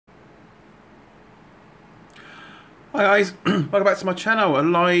Hi guys, welcome back to my channel. A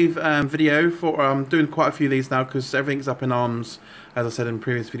live video for I'm doing quite a few of these now because everything's up in arms, as I said in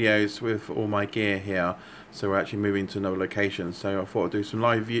previous videos, with all my gear here. So we're actually moving to another location. So I thought I'd do some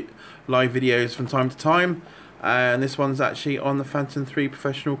live videos from time to time. And this one's actually on the Phantom 3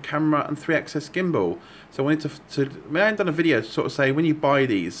 professional camera and 3-axis gimbal. So I wanted I haven't done a video to sort of say when you buy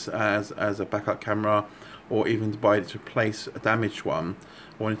these as a backup camera, or even to buy it to replace a damaged one,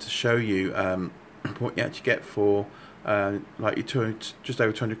 I wanted to show you what you actually get for like just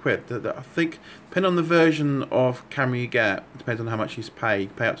over 200 quid. I think depending on the version of camera you get, depends on how much you pay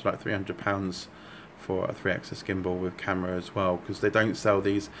up to like £300 for a 3-axis gimbal with camera as well, because they don't sell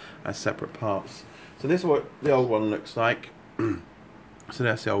these as separate parts. So this is what the old one looks like. So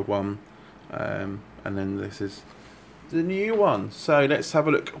that's the old one, and then this is the new one. So let's have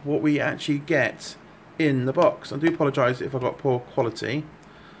a look at what we actually get in the box. I do apologise if I've got poor quality.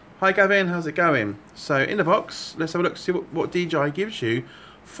 Hi Gavin, how's it going? So in the box, let's have a look, see what DJI gives you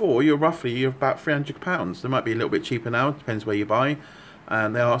for your roughly about £300. They might be a little bit cheaper now, depends where you buy,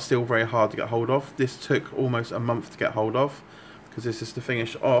 and they are still very hard to get hold of. This took almost a month to get hold of, because this is to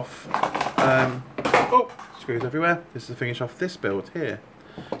finish off oh, screws everywhere. This is to finish off this build here.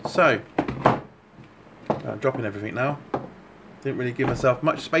 So I'm dropping everything now. Didn't really give myself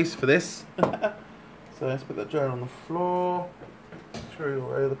much space for this. So let's put that drone on the floor. Screw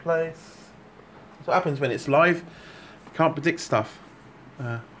all over the place. That's what happens when it's live. You can't predict stuff.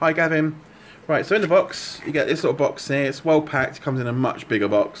 Hi Gavin. Right, so in the box you get this little box here. It's well packed. It comes in a much bigger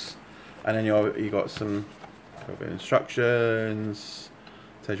box, and then you got some instructions.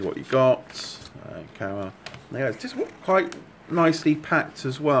 Tells you what you got. Camera. Yeah, it's just quite nicely packed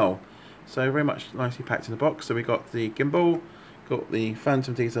as well. So very much nicely packed in the box. So we got the gimbal, got the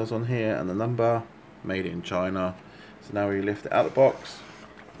Phantom details on here, and the number, made in China. So now we lift it out of the box.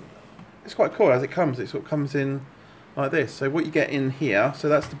 It's quite cool as it comes. It sort of comes in like this. So what you get in here, so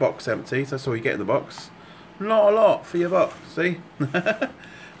that's the box empty. So that's all you get in the box. Not a lot for your buck, see?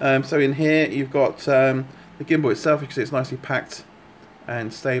 So in here you've got the gimbal itself, because it's nicely packed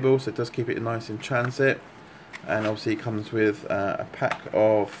and stable, so it does keep it nice in transit. And obviously it comes with a pack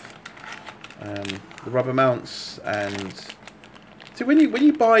of the rubber mounts. And so when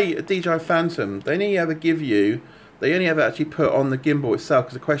you buy a DJI Phantom, they only ever actually put on the gimbal itself,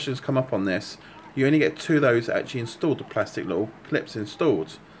 because the questions come up on this. You only get 2 of those actually installed, the plastic little clips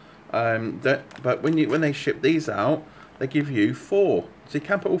installed. But when they ship these out, they give you 4. So you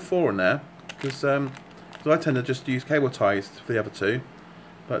can put all 4 in there, because I tend to just use cable ties for the other 2.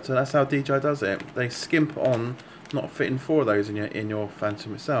 But that's how DJI does it. They skimp on not fitting 4 of those in your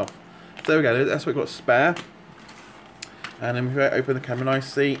Phantom itself. So there we go. That's what we've got spare. And then we open the camera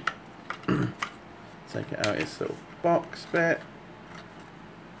nicely. Take it out its little box bit.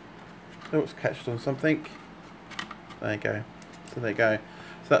 Oh, it's catched on something. There you go. So there you go.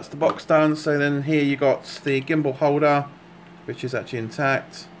 So that's the box done. So then here you got the gimbal holder, which is actually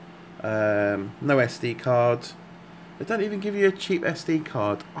intact. No SD card. They don't even give you a cheap SD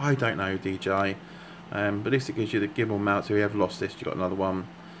card. I don't know, DJI. But at least it gives you the gimbal mount. So if you have lost this, you've got another one.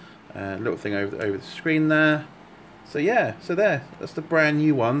 Little thing over the screen there. So yeah, so there. That's the brand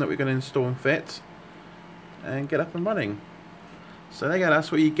new one that we're going to install and fit and get up and running. So there you go.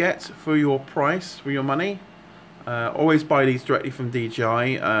 That's what you get for your price, for your money. Always buy these directly from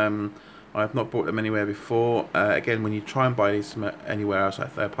DJI. I've not bought them anywhere before. Again, when you try and buy these from anywhere else,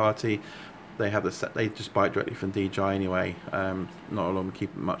 like third party, they have they just buy it directly from DJI anyway. Not a lot of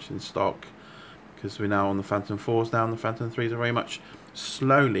keep much in stock, because we're now on the Phantom 4s now, and the Phantom 3s are very much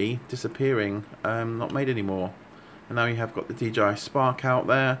slowly disappearing, not made anymore. And now you have got the DJI Spark out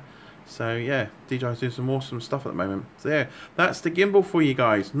there. So yeah, DJI's doing some awesome stuff at the moment. So yeah, that's the gimbal for you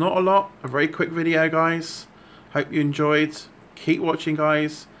guys. Not a lot, a very quick video, guys. Hope you enjoyed. Keep watching,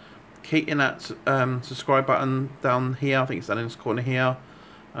 guys. Keep in that subscribe button down here. I think it's down in this corner here.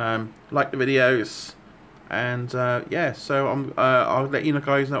 Like the videos, and yeah, so I'll let you know,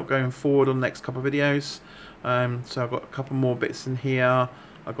 guys, not going forward on the next couple of videos. So I've got a couple more bits in here.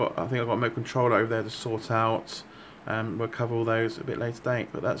 I think I've got my controller over there to sort out. We'll cover all those a bit later date,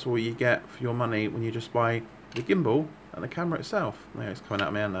 but that's all you get for your money when you just buy the gimbal and the camera itself. There, it's coming out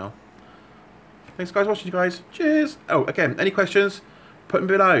of my hand now. Thanks guys for watching, you guys. Cheers. Oh, again, any questions, put them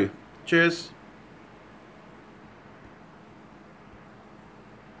below. Cheers.